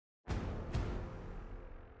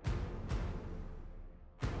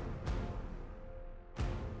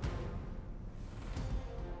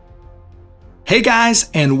Hey guys,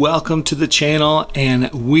 and welcome to the channel, and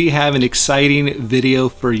we have an exciting video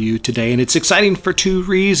for you today, and it's exciting for two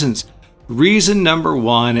reasons. Reason number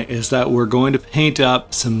one is that we're going to paint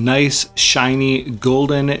up some nice shiny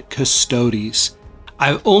golden custodes.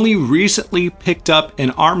 I've only recently picked up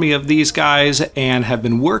an army of these guys and have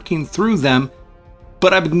been working through them,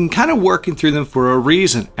 but I've been kind of working through them for a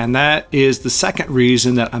reason, and that is the second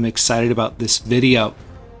reason that I'm excited about this video.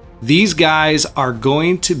 These guys are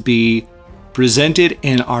going to be presented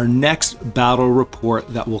in our next battle report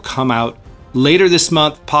that will come out later this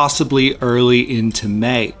month, possibly early into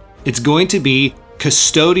May. It's going to be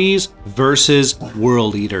Custodes versus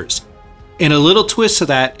World Eaters. And a little twist to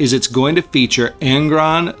that is it's going to feature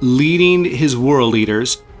Angron leading his World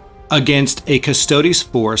Eaters against a Custodes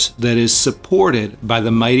force that is supported by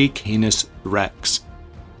the mighty Canis Rex.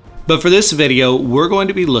 But for this video, we're going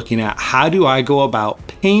to be looking at how do I go about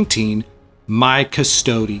painting my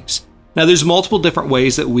Custodes. Now there's multiple different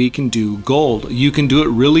ways that we can do gold. You can do it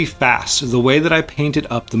really fast. The way that I painted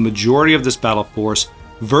up the majority of this battle force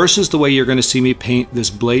versus the way you're going to see me paint this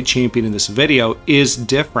Blade Champion in this video is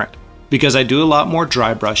different because I do a lot more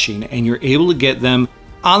dry brushing and you're able to get them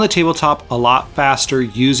on the tabletop a lot faster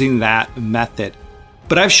using that method.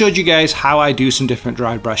 But I've showed you guys how I do some different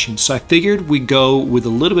dry brushing, so I figured we'd go with a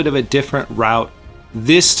little bit of a different route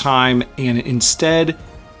this time and instead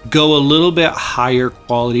go a little bit higher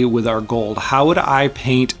quality with our gold. How would I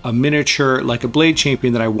paint a miniature like a Blade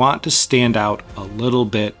Champion that I want to stand out a little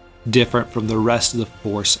bit different from the rest of the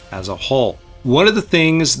force as a whole? One of the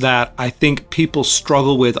things that I think people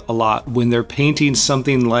struggle with a lot when they're painting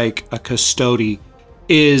something like a Custode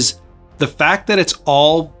is the fact that it's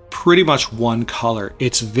all pretty much one color.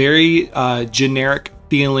 It's very generic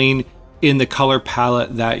feeling in the color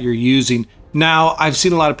palette that you're using. Now, I've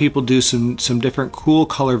seen a lot of people do some different cool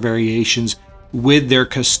color variations with their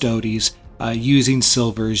Custodes, using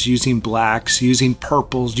silvers, using blacks, using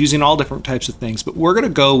purples, using all different types of things. But we're going to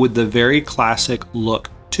go with the very classic look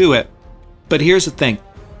to it. But here's the thing.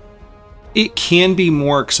 It can be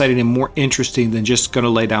more exciting and more interesting than just going to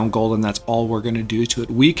lay down gold and that's all we're going to do to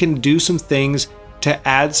it. We can do some things to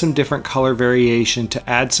add some different color variation, to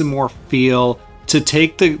add some more feel, to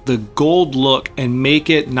take the gold look and make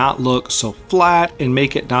it not look so flat and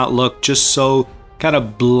make it not look just so kind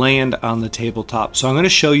of bland on the tabletop. So I'm going to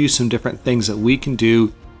show you some different things that we can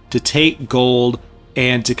do to take gold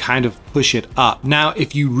and to kind of push it up. Now,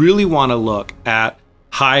 if you really want to look at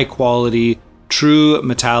high quality, true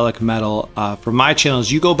metallic metal, for my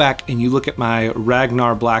channels, you go back and you look at my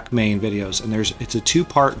Ragnar Black Mane videos, and it's a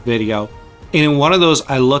two-part video. And in one of those,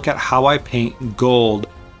 I look at how I paint gold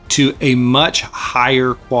to a much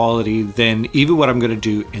higher quality than even what I'm going to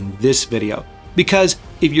do in this video. Because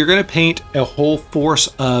if you're going to paint a whole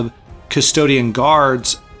force of custodian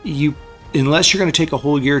guards, unless you're going to take a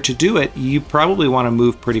whole year to do it, you probably want to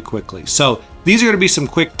move pretty quickly. So these are going to be some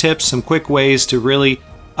quick tips, some quick ways to really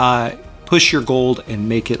push your gold and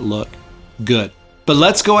make it look good. But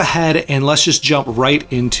let's go ahead and let's just jump right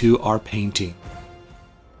into our painting.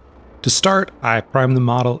 To start, I prime the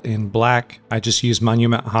model in black. I just use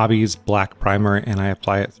Monument Hobbies black primer and I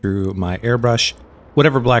apply it through my airbrush.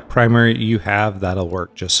 Whatever black primer you have, that'll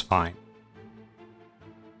work just fine.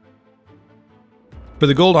 For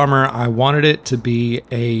the gold armor, I wanted it to be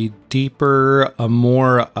a deeper, a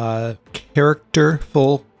more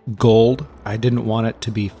characterful gold. I didn't want it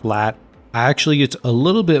to be flat. I actually used a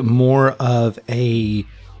little bit more of a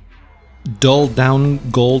dulled down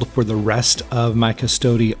gold for the rest of my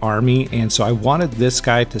Custode army, and so I wanted this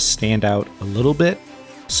guy to stand out a little bit.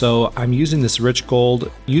 So I'm using this rich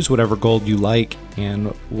gold. Use whatever gold you like and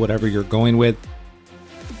whatever you're going with.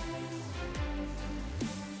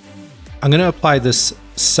 I'm going to apply this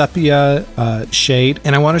sepia shade,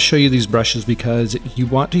 and I want to show you these brushes because you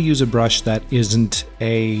want to use a brush that isn't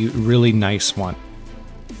a really nice one.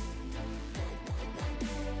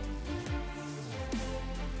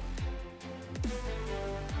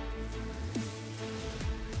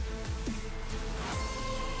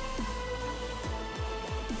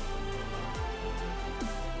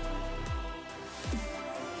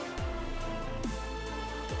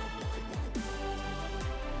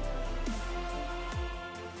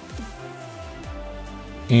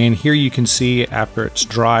 And here you can see after it's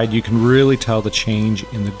dried, you can really tell the change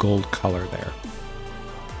in the gold color there.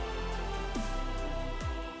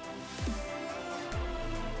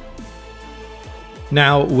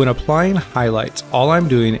 Now, when applying highlights, all I'm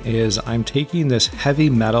doing is I'm taking this heavy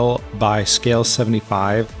metal by scale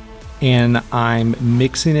 75 and I'm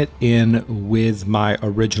mixing it in with my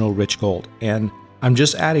original rich gold. And I'm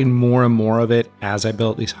just adding more and more of it as I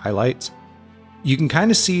build these highlights. you can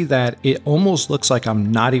kind of see that it almost looks like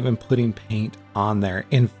I'm not even putting paint on there.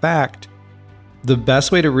 In fact, the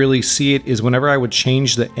best way to really see it is whenever I would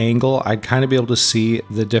change the angle, I'd kind of be able to see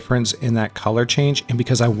the difference in that color change. And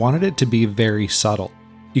because I wanted it to be very subtle,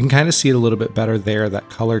 you can kind of see it a little bit better there, that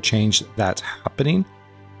color change that's happening.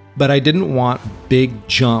 But I didn't want big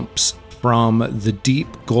jumps from the deep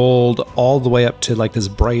gold all the way up to like this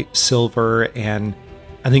bright silver, and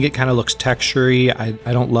I think it kind of looks textury.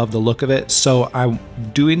 I don't love the look of it, so I'm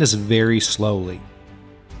doing this very slowly.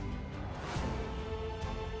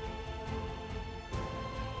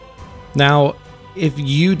 Now, if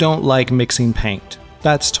you don't like mixing paint,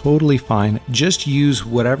 that's totally fine. Just use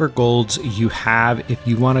whatever golds you have. If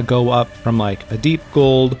you want to go up from like a deep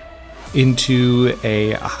gold into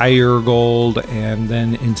a higher gold and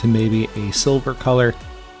then into maybe a silver color,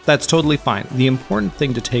 that's totally fine. The important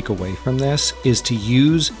thing to take away from this is to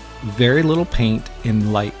use very little paint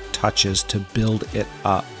in light touches to build it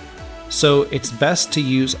up. So it's best to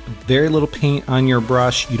use very little paint on your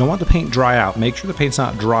brush. You don't want the paint dry out. Make sure the paint's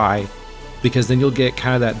not dry, because then you'll get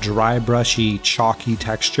kind of that dry, brushy, chalky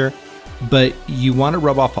texture. But you want to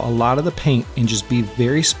rub off a lot of the paint and just be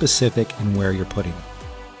very specific in where you're putting it.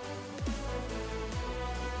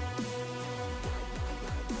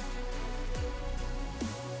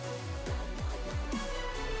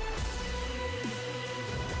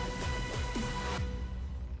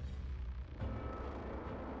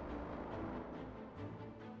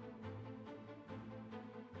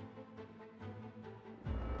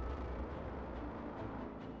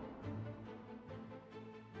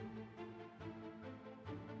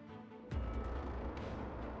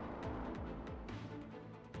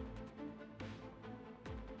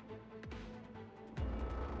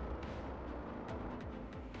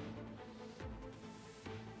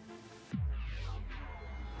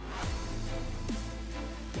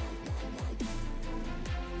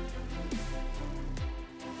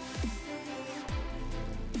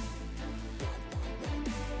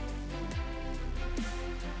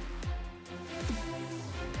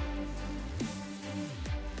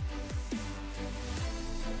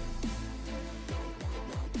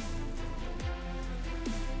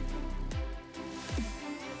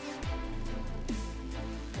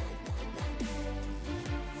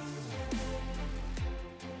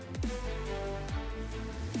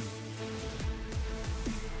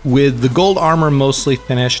 With the gold armor mostly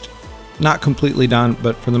finished, not completely done,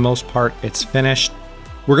 but for the most part it's finished,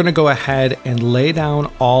 we're going to go ahead and lay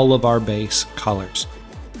down all of our base colors.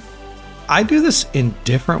 I do this in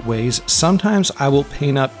different ways. Sometimes I will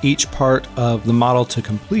paint up each part of the model to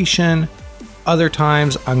completion. Other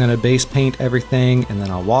times I'm going to base paint everything, and then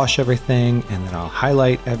I'll wash everything, and then I'll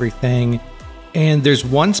highlight everything. And there's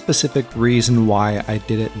one specific reason why I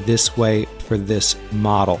did it this way for this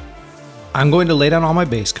model. I'm going to lay down all my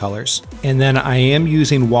base colors, and then I am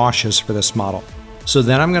using washes for this model. So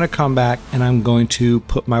then I'm going to come back and I'm going to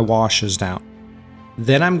put my washes down.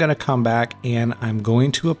 Then I'm going to come back and I'm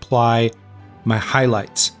going to apply my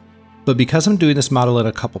highlights. But because I'm doing this model in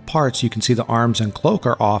a couple parts, you can see the arms and cloak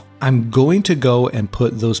are off. I'm going to go and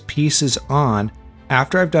put those pieces on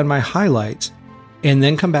after I've done my highlights, and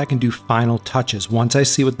then come back and do final touches. Once I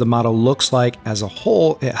see what the model looks like as a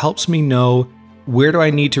whole, it helps me know where do I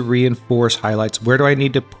need to reinforce highlights, where do I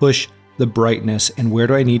need to push the brightness, and where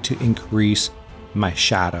do I need to increase my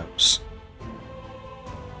shadows.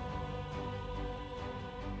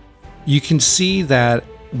 You can see that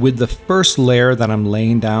with the first layer that I'm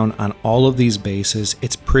laying down on all of these bases,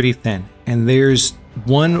 it's pretty thin. And there's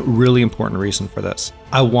one really important reason for this.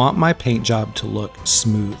 I want my paint job to look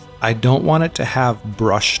smooth. I don't want it to have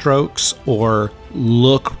brush strokes or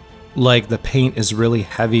look like the paint is really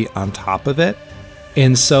heavy on top of it.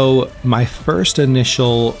 And so my first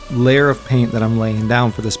initial layer of paint that I'm laying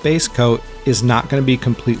down for this base coat is not going to be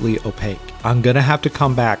completely opaque. I'm going to have to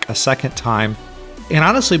come back a second time. And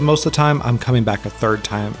honestly, most of the time I'm coming back a third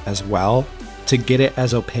time as well to get it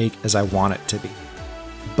as opaque as I want it to be.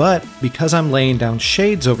 But because I'm laying down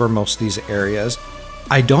shades over most of these areas,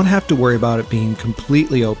 I don't have to worry about it being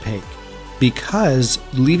completely opaque, because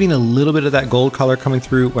leaving a little bit of that gold color coming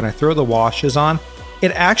through when I throw the washes on,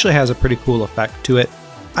 it actually has a pretty cool effect to it.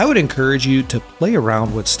 I would encourage you to play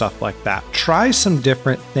around with stuff like that. Try some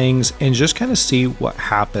different things and just kind of see what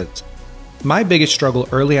happens. My biggest struggle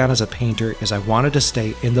early on as a painter is I wanted to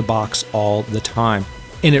stay in the box all the time,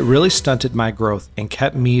 and it really stunted my growth and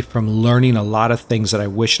kept me from learning a lot of things that I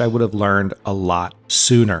wished I would have learned a lot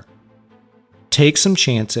sooner. Take some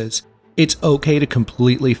chances. It's okay to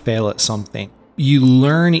completely fail at something. You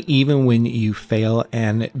learn even when you fail,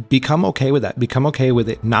 and become okay with that. Become okay with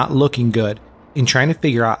it not looking good, in trying to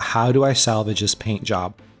figure out how do I salvage this paint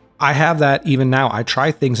job. I have that even now. I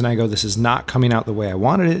try things and I go, this is not coming out the way I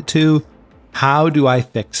wanted it to. How do I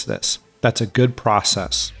fix this? That's a good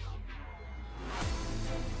process.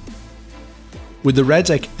 With the reds,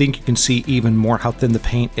 I think you can see even more how thin the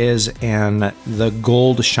paint is and the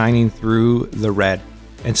gold shining through the red.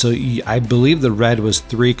 And so I believe the red was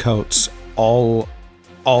 3 coats, all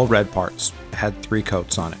red parts. It had 3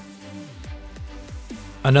 coats on it.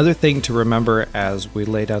 Another thing to remember as we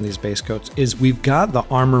lay down these base coats is we've got the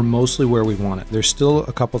armor mostly where we want it. There's still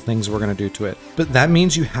a couple things we're going to do to it, but that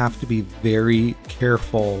means you have to be very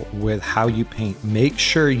careful with how you paint. Make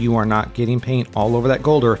sure you are not getting paint all over that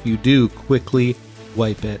gold, or if you do, quickly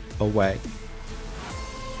wipe it away.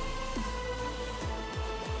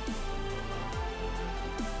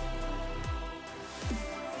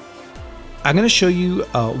 I'm going to show you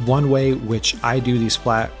one way which I do these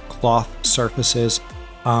flat cloth surfaces.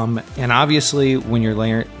 And obviously when you're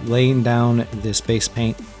laying down this base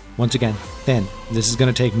paint, once again, thin. This is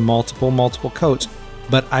going to take multiple coats,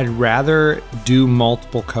 but I'd rather do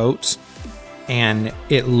multiple coats and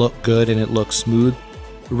it look good and it looks smooth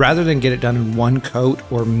rather than get it done in 1 coat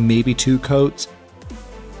or maybe 2 coats,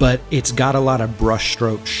 but it's got a lot of brush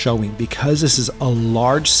strokes showing because this is a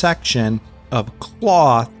large section of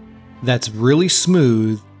cloth that's really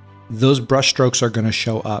smooth. Those brush strokes are going to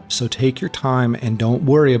show up. So take your time and don't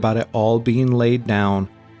worry about it all being laid down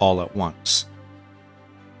all at once.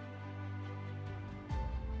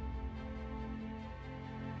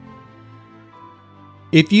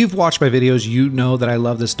 If you've watched my videos, you know that I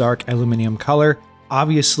love this dark aluminum color.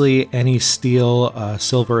 Obviously, any steel,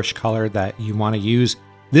 silverish color that you want to use,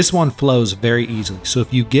 this one flows very easily. So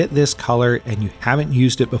if you get this color and you haven't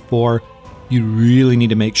used it before, you really need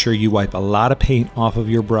to make sure you wipe a lot of paint off of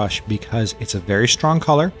your brush because it's a very strong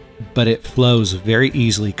color, but it flows very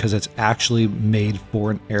easily because it's actually made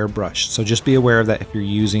for an airbrush. So just be aware of that if you're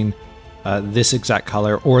using this exact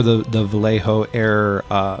color or the Vallejo Air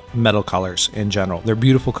metal colors in general. They're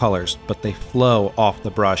beautiful colors, but they flow off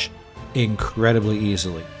the brush incredibly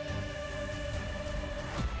easily.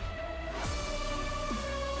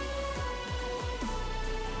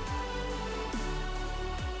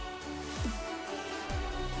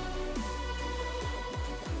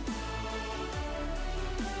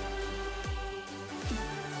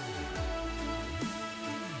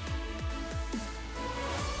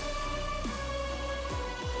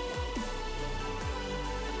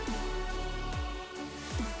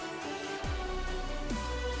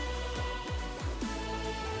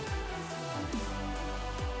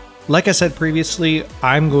 Like I said previously,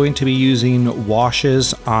 I'm going to be using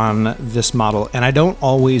washes on this model, and I don't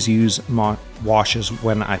always use washes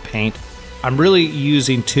when I paint. I'm really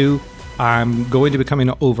using 2. I'm going to be coming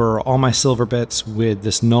over all my silver bits with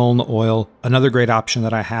this Nuln oil. Another great option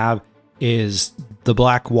that I have is the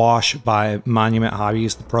black wash by Monument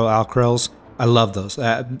Hobbies, the Pro Acryls. I love those.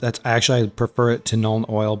 That's actually, I prefer it to Nuln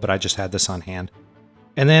oil, but I just had this on hand.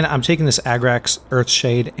 And then I'm taking this Agrax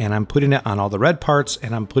Earthshade and I'm putting it on all the red parts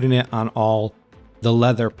and I'm putting it on all the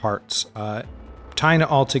leather parts, tying it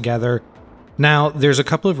all together. Now, there's a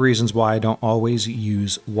couple of reasons why I don't always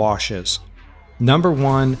use washes. Number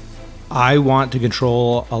 1, I want to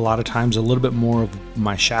control a lot of times a little bit more of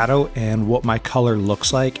my shadow and what my color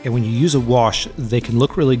looks like. And when you use a wash, they can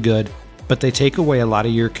look really good, but they take away a lot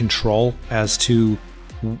of your control as to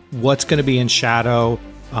what's going to be in shadow,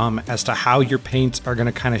 as to how your paints are going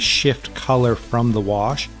to kind of shift color from the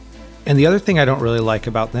wash. And the other thing I don't really like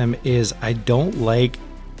about them is I don't like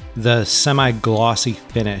the semi-glossy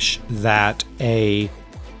finish that a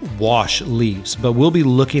wash leaves, but we'll be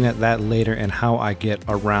looking at that later and how I get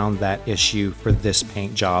around that issue for this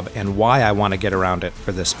paint job and why I want to get around it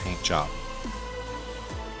for this paint job.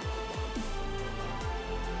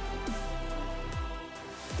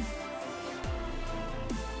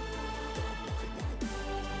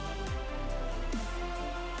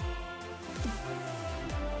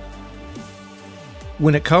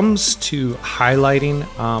 When it comes to highlighting,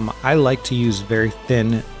 I like to use very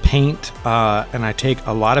thin paint and I take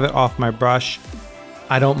a lot of it off my brush.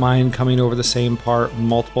 I don't mind coming over the same part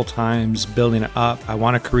multiple times, building it up. I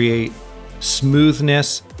want to create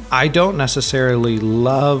smoothness. I don't necessarily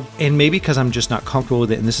love, and maybe because I'm just not comfortable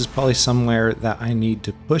with it, and this is probably somewhere that I need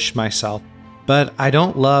to push myself, but I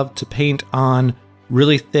don't love to paint on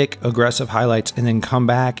really thick, aggressive highlights and then come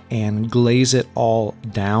back and glaze it all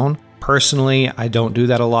down. Personally, I don't do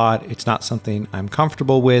that a lot. It's not something I'm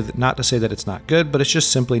comfortable with. Not to say that it's not good, but it's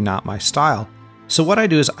just simply not my style. So what I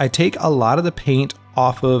do is I take a lot of the paint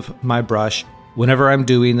off of my brush whenever I'm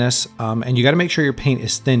doing this. And you got to make sure your paint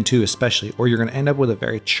is thin too, especially, or you're going to end up with a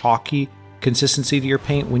very chalky consistency to your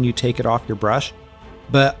paint when you take it off your brush.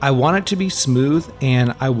 But I want it to be smooth,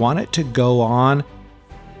 and I want it to go on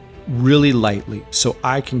really lightly so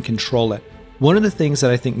I can control it. One of the things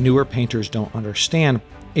that I think newer painters don't understand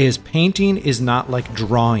is painting is not like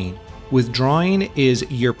drawing. With drawing is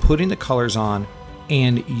you're putting the colors on,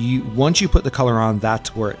 and once you put the color on,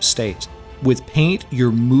 that's where it stays. With paint,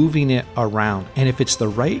 you're moving it around, and if it's the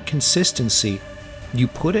right consistency, you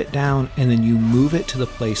put it down and then you move it to the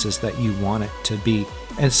places that you want it to be.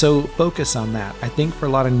 And so focus on that. I think for a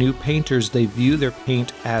lot of new painters, they view their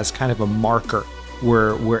paint as kind of a marker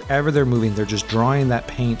where wherever they're moving, they're just drawing that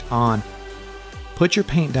paint on. Put your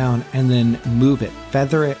paint down and then move it,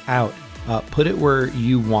 feather it out, put it where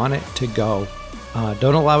you want it to go.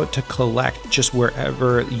 Don't allow it to collect just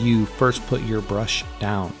wherever you first put your brush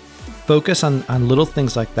down. Focus on little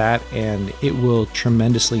things like that, and it will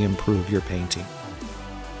tremendously improve your painting.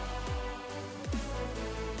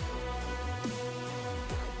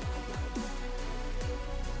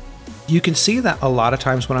 You can see that a lot of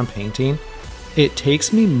times when I'm painting, it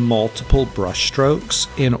takes me multiple brush strokes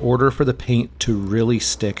in order for the paint to really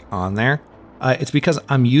stick on there. It's because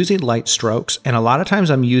I'm using light strokes, and a lot of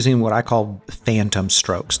times I'm using what I call phantom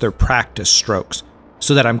strokes. They're practice strokes,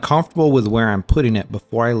 so that I'm comfortable with where I'm putting it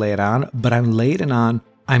before I lay it on, but I'm laying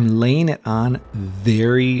it on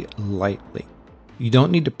very lightly. You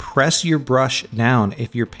don't need to press your brush down.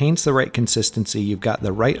 If your paint's the right consistency, you've got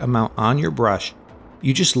the right amount on your brush,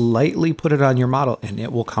 you just lightly put it on your model and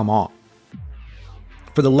it will come off.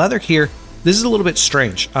 For the leather here, this is a little bit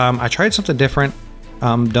strange. I tried something different.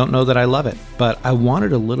 Don't know that I love it, but I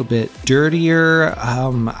wanted a little bit dirtier.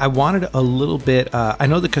 I wanted a little bit, I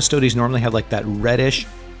know the Custodes normally have like that reddish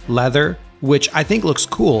leather, which I think looks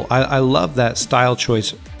cool. I love that style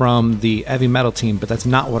choice from the heavy metal team, but that's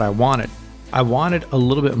not what I wanted. I wanted a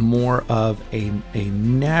little bit more of a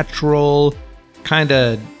natural, kind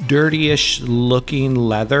of dirtyish looking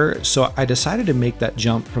leather. So I decided to make that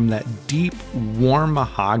jump from that deep, warm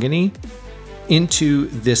mahogany into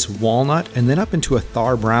this walnut and then up into a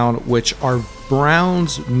Thar brown, which are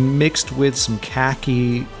browns mixed with some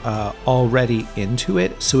khaki already into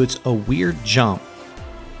it. So it's a weird jump,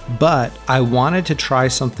 but I wanted to try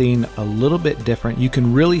something a little bit different. You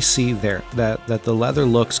can really see there that the leather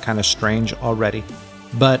looks kind of strange already,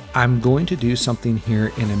 but I'm going to do something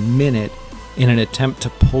here in a minute in an attempt to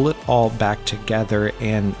pull it all back together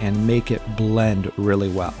and make it blend really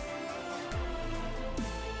well.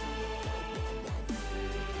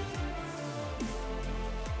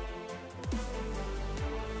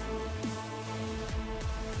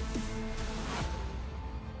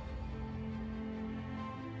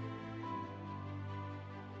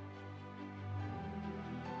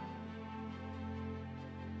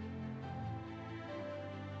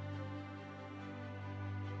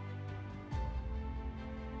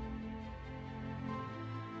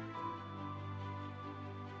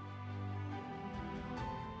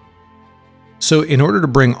 So in order to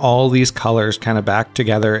bring all these colors kind of back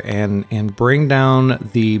together and bring down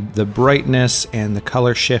the brightness and the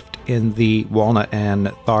color shift in the walnut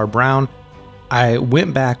and Thar brown, I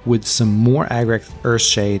went back with some more Agrek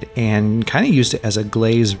Earthshade and kind of used it as a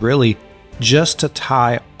glaze, really just to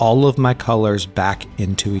tie all of my colors back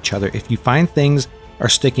into each other. If you find things are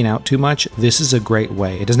sticking out too much, this is a great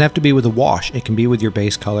way. It doesn't have to be with a wash. It can be with your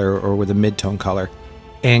base color or with a mid-tone color,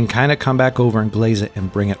 and kind of come back over and glaze it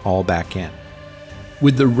and bring it all back in.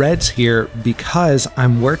 With the reds here, because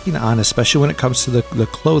I'm working on, especially when it comes to the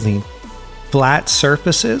clothing, flat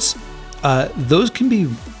surfaces, those can be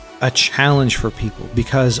a challenge for people,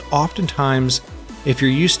 because oftentimes if you're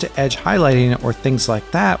used to edge highlighting or things like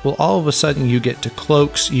that, well, all of a sudden you get to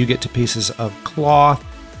cloaks, you get to pieces of cloth,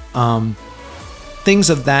 things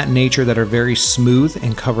of that nature that are very smooth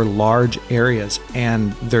and cover large areas,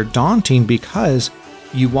 and they're daunting because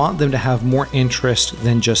you want them to have more interest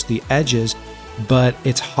than just the edges. But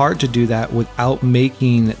it's hard to do that without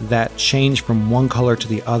making that change from one color to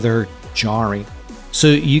the other jarring. So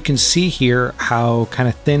you can see here how kind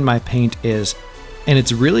of thin my paint is, and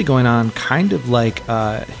it's really going on kind of like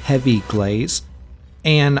a heavy glaze.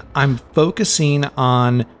 And I'm focusing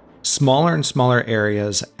on smaller and smaller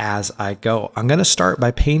areas as I go. I'm going to start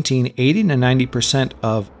by painting 80 to 90%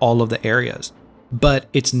 of all of the areas, but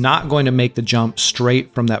it's not going to make the jump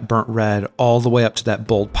straight from that burnt red all the way up to that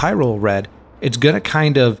bold pyrrole red. It's going to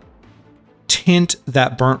kind of tint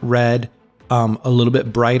that burnt red a little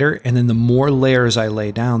bit brighter, and then the more layers I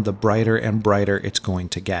lay down, the brighter and brighter it's going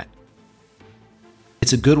to get.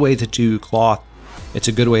 It's a good way to do cloth. It's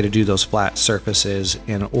a good way to do those flat surfaces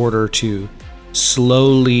in order to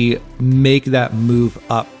slowly make that move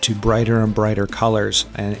up to brighter and brighter colors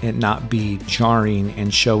and it not be jarring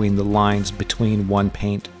and showing the lines between one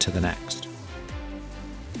paint to the next.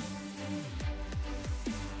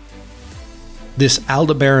 This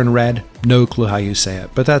Aldebaran red, no clue how you say it,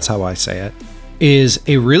 but that's how I say it, is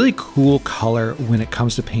a really cool color when it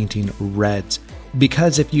comes to painting reds.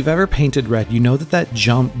 Because if you've ever painted red, you know that that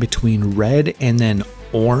jump between red and then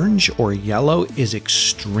orange or yellow is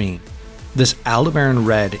extreme. This Aldebaran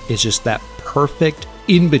red is just that perfect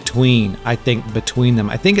in between, I think, between them.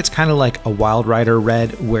 I think it's kind of like a Wild Rider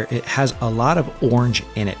red where it has a lot of orange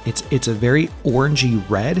in it. It's a very orangey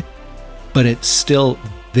red, but it's still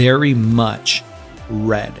very much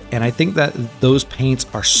red. And I think that those paints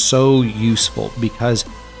are so useful because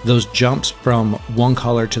those jumps from one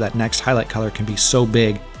color to that next highlight color can be so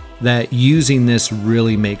big that using this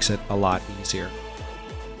really makes it a lot easier.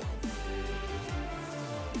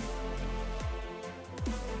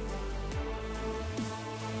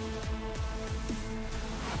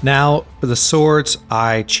 Now, for the swords,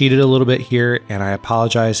 I cheated a little bit here, and I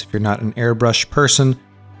apologize if you're not an airbrush person.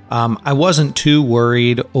 I wasn't too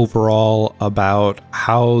worried overall about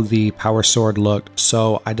how the power sword looked,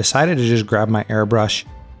 so I decided to just grab my airbrush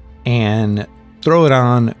and throw it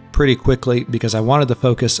on pretty quickly because I wanted the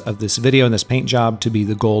focus of this video and this paint job to be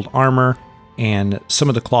the gold armor and some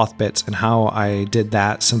of the cloth bits and how I did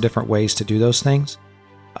that, some different ways to do those things.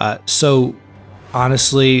 So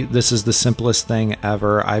honestly, this is the simplest thing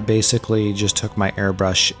ever. I basically just took my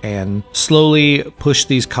airbrush and slowly pushed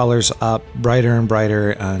these colors up brighter and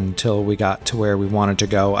brighter until we got to where we wanted to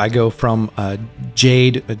go. I go from a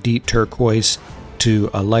jade, a deep turquoise,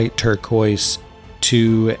 to a light turquoise,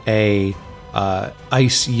 to a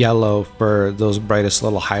ice yellow for those brightest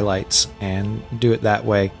little highlights, and do it that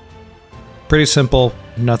way. Pretty simple,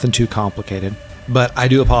 nothing too complicated. But I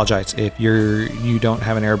do apologize if you don't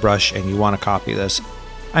have an airbrush and you want to copy this.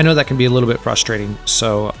 I know that can be a little bit frustrating,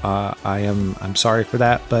 so I'm sorry for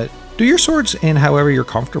that. But do your swords in however you're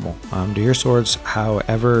comfortable. Do your swords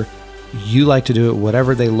however you like to do it,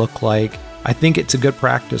 whatever they look like. I think it's a good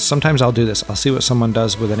practice. Sometimes I'll do this. I'll see what someone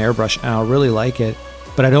does with an airbrush and I'll really like it,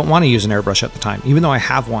 but I don't want to use an airbrush at the time, even though I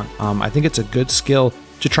have one. I think it's a good skill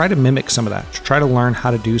to try to mimic some of that, to try to learn how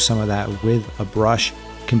to do some of that with a brush.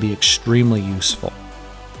 Can be extremely useful.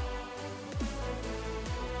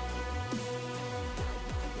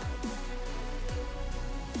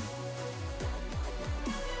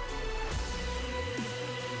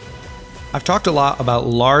 I've talked a lot about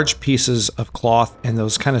large pieces of cloth and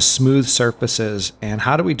those kind of smooth surfaces and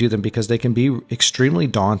how do we do them because they can be extremely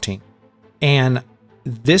daunting. And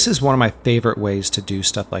this is one of my favorite ways to do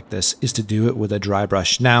stuff like this, is to do it with a dry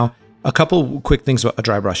brush. Now, a couple quick things about a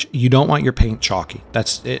dry brush. You don't want your paint chalky.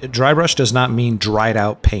 Dry brush does not mean dried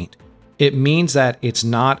out paint. It means that it's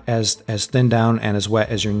not as thin down and as wet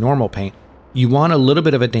as your normal paint. You want a little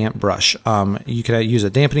bit of a damp brush. You could use a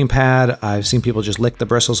dampening pad. I've seen people just lick the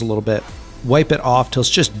bristles a little bit, wipe it off till it's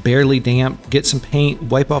just barely damp, get some paint,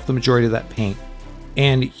 wipe off the majority of that paint.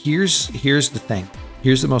 And here's the thing.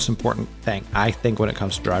 Here's the most important thing, I think, when it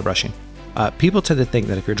comes to dry brushing. People tend to think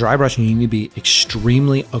that if you're dry brushing, you need to be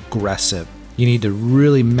extremely aggressive. You need to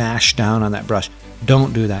really mash down on that brush.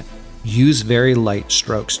 Don't do that. Use very light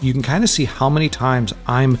strokes. You can kind of see how many times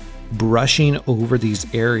I'm brushing over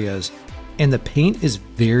these areas and the paint is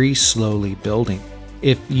very slowly building.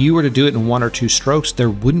 If you were to do it in 1 or 2 strokes, there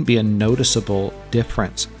wouldn't be a noticeable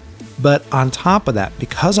difference. But on top of that,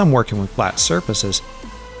 because I'm working with flat surfaces,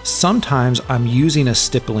 sometimes I'm using a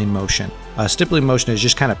stippling motion. A stippling motion is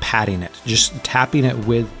just kind of patting it, just tapping it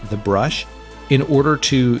with the brush in order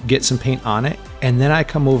to get some paint on it. And then I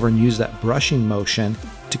come over and use that brushing motion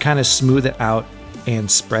to kind of smooth it out and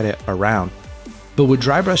spread it around. But with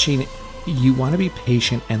dry brushing, you want to be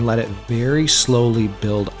patient and let it very slowly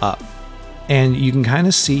build up. And you can kind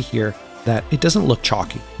of see here that it doesn't look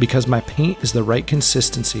chalky because my paint is the right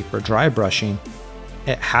consistency for dry brushing.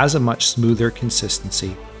 It has a much smoother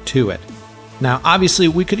consistency to it. Now, obviously,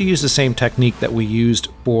 we could use the same technique that we used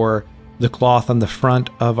for the cloth on the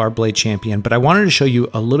front of our Blade Champion, but I wanted to show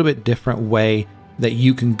you a little bit different way that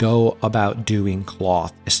you can go about doing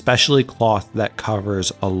cloth, especially cloth that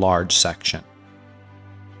covers a large section.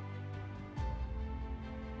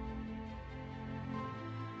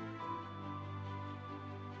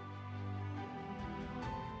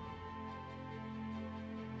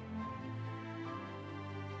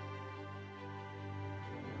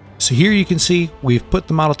 So here you can see we've put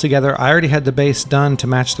the model together. I already had the base done to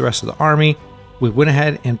match the rest of the army. We went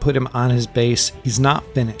ahead and put him on his base. He's not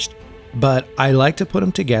finished. but I like to put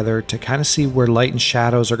them together to kind of see where light and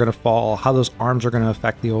shadows are going to fall, how those arms are going to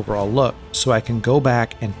affect the overall look, so I can go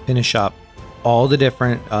back and finish up all the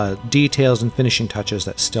different details and finishing touches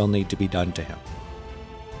that still need to be done to him.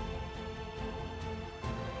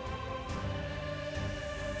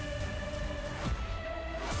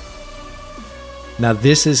 Now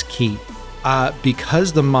this is key.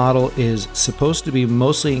 Because the model is supposed to be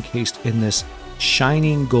mostly encased in this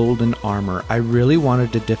shining golden armor, I really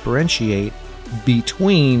wanted to differentiate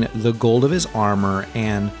between the gold of his armor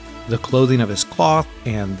and the clothing of his cloth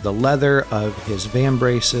and the leather of his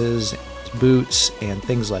vambraces, his boots, and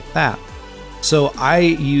things like that. So I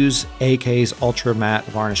use AK's Ultra Matte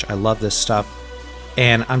Varnish. I love this stuff.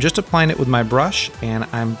 And I'm just applying it with my brush, and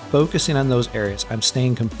I'm focusing on those areas. I'm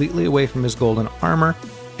staying completely away from his golden armor,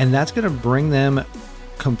 and that's going to bring them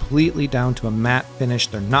completely down to a matte finish.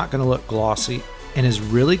 They're not going to look glossy, and is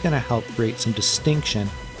really going to help create some distinction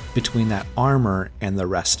between that armor and the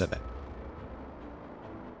rest of it.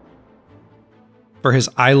 For his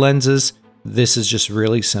eye lenses, this is just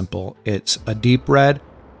really simple. It's a deep red,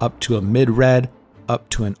 up to a mid red, up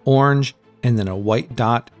to an orange, and then a white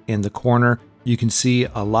dot in the corner. You can see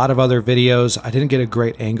a lot of other videos. I didn't get a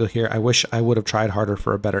great angle here. I wish I would have tried harder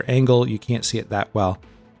for a better angle. You can't see it that well.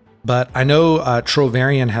 But I know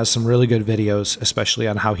Trovarian has some really good videos, especially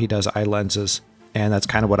on how he does eye lenses. And that's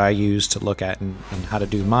kind of what I use to look at and how to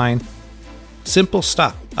do mine. Simple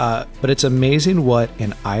stuff, but it's amazing what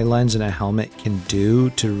an eye lens and a helmet can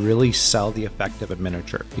do to really sell the effect of a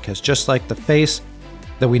miniature. Because just like the face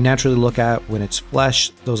that we naturally look at when it's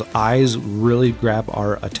flesh, those eyes really grab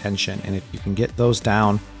our attention. And if you can get those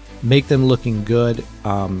down, make them looking good,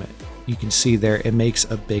 you can see there, it makes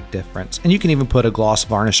a big difference. And you can even put a gloss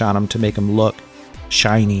varnish on them to make them look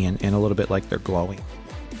shiny and a little bit like they're glowing.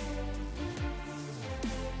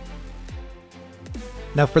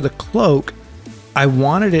 Now for the cloak, I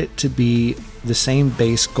wanted it to be the same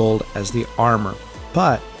base gold as the armor,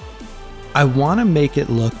 but I want to make it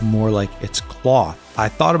look more like it's cloth. I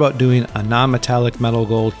thought about doing a non-metallic metal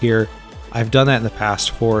gold here. I've done that in the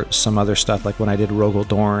past for some other stuff, like when I did Rogel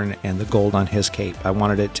Dorn and the gold on his cape. I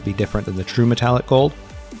wanted it to be different than the true metallic gold.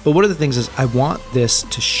 But one of the things is I want this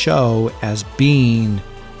to show as being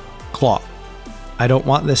cloth. I don't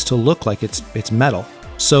want this to look like it's metal.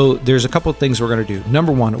 So there's a couple of things we're going to do.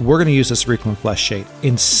 Number one, we're going to use this Requiem Flesh shade.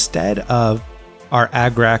 Instead of our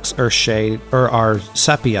Agrax Earth shade or our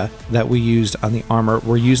Sepia that we used on the armor,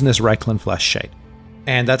 we're using this Requiem Flesh shade.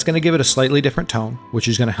 And that's going to give it a slightly different tone, which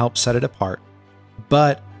is going to help set it apart.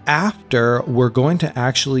 But after, we're going to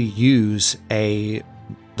actually use the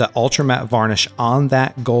Ultra Matte Varnish on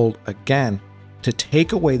that gold again to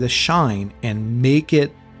take away the shine and make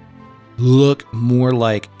it look more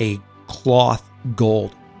like a cloth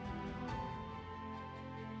gold.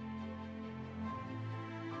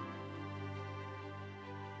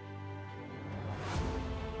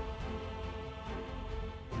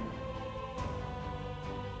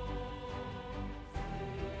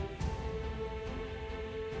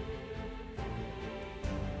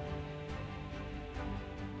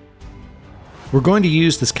 We're going to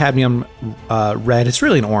use this cadmium red. It's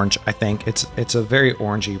really an orange, I think. It's a very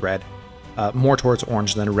orangey red, more towards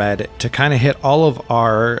orange than red, to kind of hit all of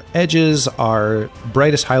our edges, our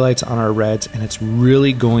brightest highlights on our reds, and it's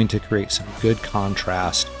really going to create some good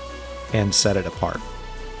contrast and set it apart.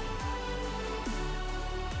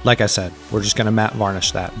 Like I said, we're just going to matte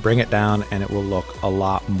varnish that, bring it down, and it will look a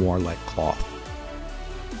lot more like cloth.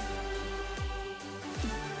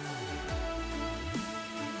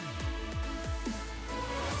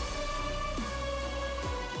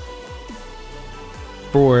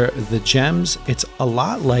 For the gems, it's a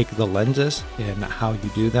lot like the lenses in how you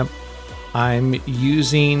do them. I'm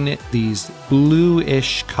using these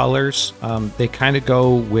bluish colors. They kind of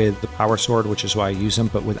go with the Power Sword, which is why I use them,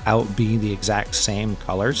 but without being the exact same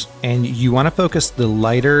colors. And you want to focus the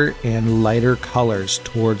lighter and lighter colors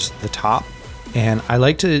towards the top. And I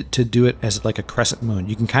like to do it as like a crescent moon.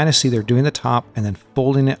 You can kind of see they're doing the top and then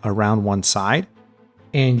folding it around one side.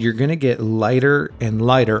 And you're going to get lighter and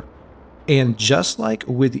lighter. And just like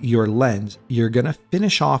with your lens, you're going to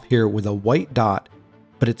finish off here with a white dot,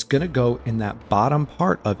 but it's going to go in that bottom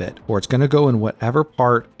part of it, or it's going to go in whatever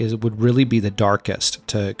part would really be the darkest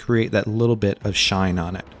to create that little bit of shine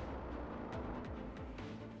on it.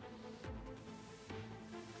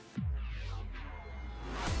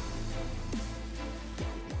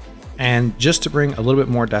 And just to bring a little bit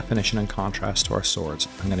more definition and contrast to our swords,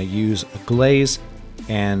 I'm going to use a glaze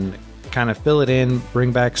and kind of fill it in,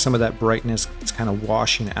 bring back some of that brightness. It's kind of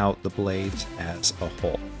washing out the blades as a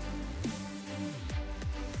whole.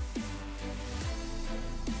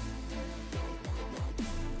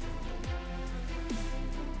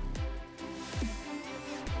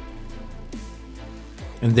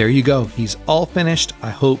 And there you go. He's all finished. I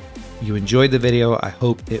hope you enjoyed the video. I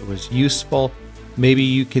hope it was useful. Maybe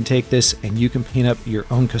you can take this and you can paint up your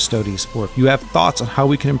own Custodes. Or if you have thoughts on how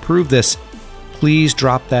we can improve this, please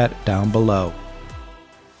drop that down below.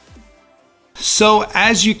 So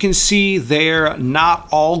as you can see there, not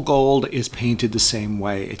all gold is painted the same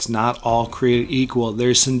way. It's not all created equal.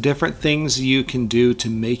 There's some different things you can do to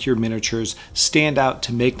make your miniatures stand out,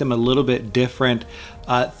 to make them a little bit different.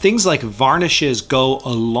 Things like varnishes go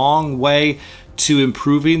a long way to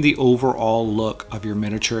improving the overall look of your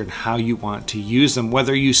miniature and how you want to use them.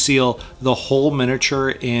 Whether you seal the whole miniature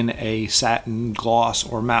in a satin gloss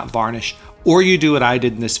or matte varnish, or you do what I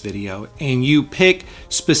did in this video and you pick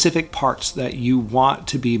specific parts that you want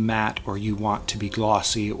to be matte or you want to be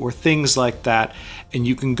glossy or things like that, and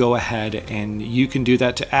you can go ahead and you can do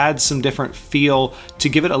that to add some different feel, to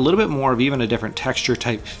give it a little bit more of even a different texture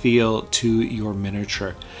type feel to your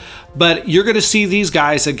miniature. But you're going to see these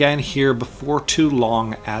guys again here before too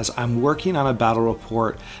long, as I'm working on a battle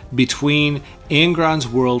report between Angron's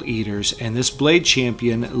World Eaters and this Blade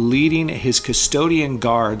Champion leading his Custodian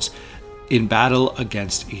guards in battle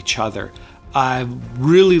against each other. I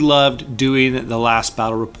really loved doing the last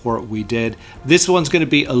battle report we did. This one's going to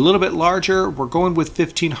be a little bit larger. We're going with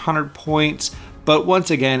 1,500 points, but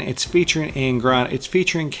once again, it's featuring Angron, it's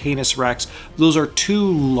featuring Canis Rex. Those are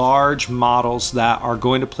two large models that are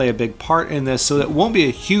going to play a big part in this, so that won't be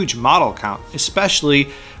a huge model count, especially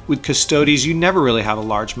with Custodes. You never really have a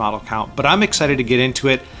large model count, but I'm excited to get into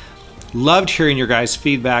it. Loved hearing your guys'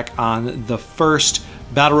 feedback on the first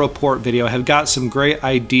battle report video. I have got some great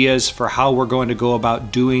ideas for how we're going to go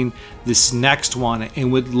about doing this next one,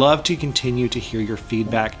 and would love to continue to hear your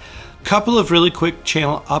feedback. Couple of really quick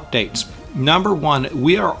channel updates. Number one,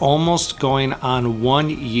 we are almost going on 1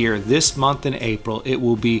 year. This month in April, it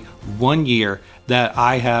will be 1 year that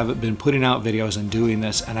I have been putting out videos and doing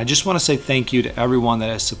this. And I just want to say thank you to everyone that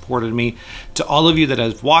has supported me, to all of you that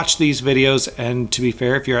have watched these videos. And to be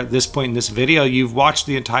fair, if you're at this point in this video, you've watched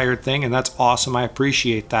the entire thing, and that's awesome. I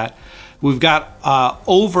appreciate that. We've got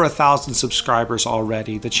over 1,000 subscribers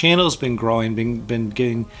already. The channel has been growing, been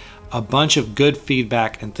getting a bunch of good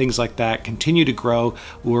feedback and things like that. Continue to grow.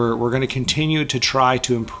 We're going to continue to try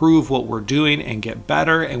to improve what we're doing and get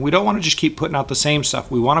better. And we don't want to just keep putting out the same stuff.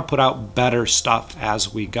 We want to put out better stuff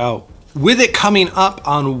as we go. With it coming up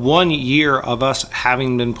on 1 year of us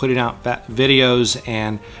having been putting out videos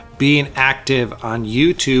and being active on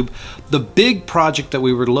YouTube, the big project that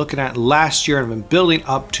we were looking at last year and been building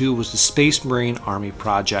up to was the Space Marine Army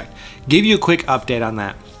project. Give you a quick update on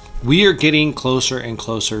that. We are getting closer and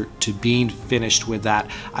closer to being finished with that.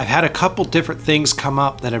 I've had a couple different things come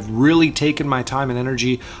up that have really taken my time and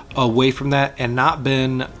energy away from that, and not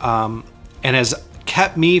been and has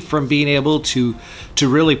kept me from being able to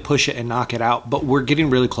really push it and knock it out. But we're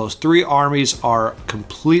getting really close. 3 armies are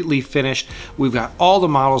completely finished. We've got all the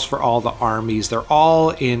models for all the armies. They're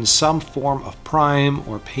all in some form of prime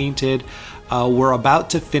or painted. We're about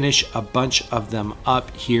to finish a bunch of them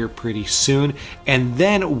up here pretty soon. And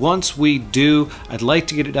then once we do, I'd like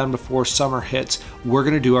to get it done before summer hits. We're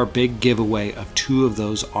going to do our big giveaway of 2 of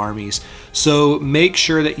those armies. So make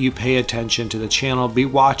sure that you pay attention to the channel, be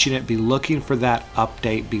watching it, be looking for that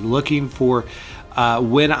update, be looking for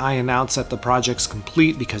when I announce that the project's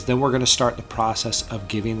complete, because then we're going to start the process of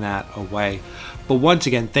giving that away. But once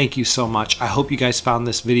again, thank you so much. I hope you guys found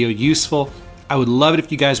this video useful. I would love it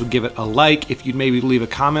if you guys would give it a like, if you'd maybe leave a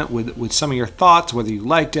comment with some of your thoughts, whether you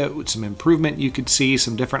liked it, with some improvement you could see,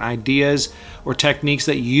 some different ideas or techniques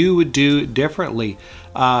that you would do differently.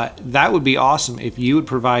 That would be awesome if you would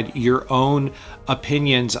provide your own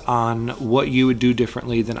opinions on what you would do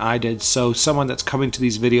differently than I did, so someone that's coming to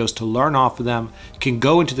these videos to learn off of them can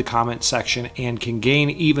go into the comment section and can gain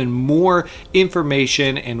even more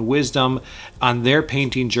information and wisdom on their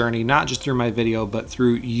painting journey, not just through my video, but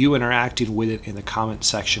through you interacting with it in the comment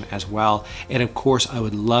section as well. And of course, I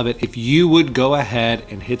would love it if you would go ahead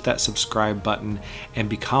and hit that subscribe button and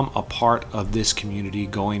become a part of this community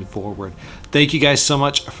going forward. Thank you guys so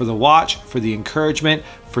much for the watch, for the encouragement,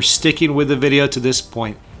 for sticking with the video to this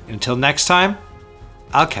point. Until next time,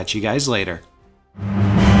 I'll catch you guys later.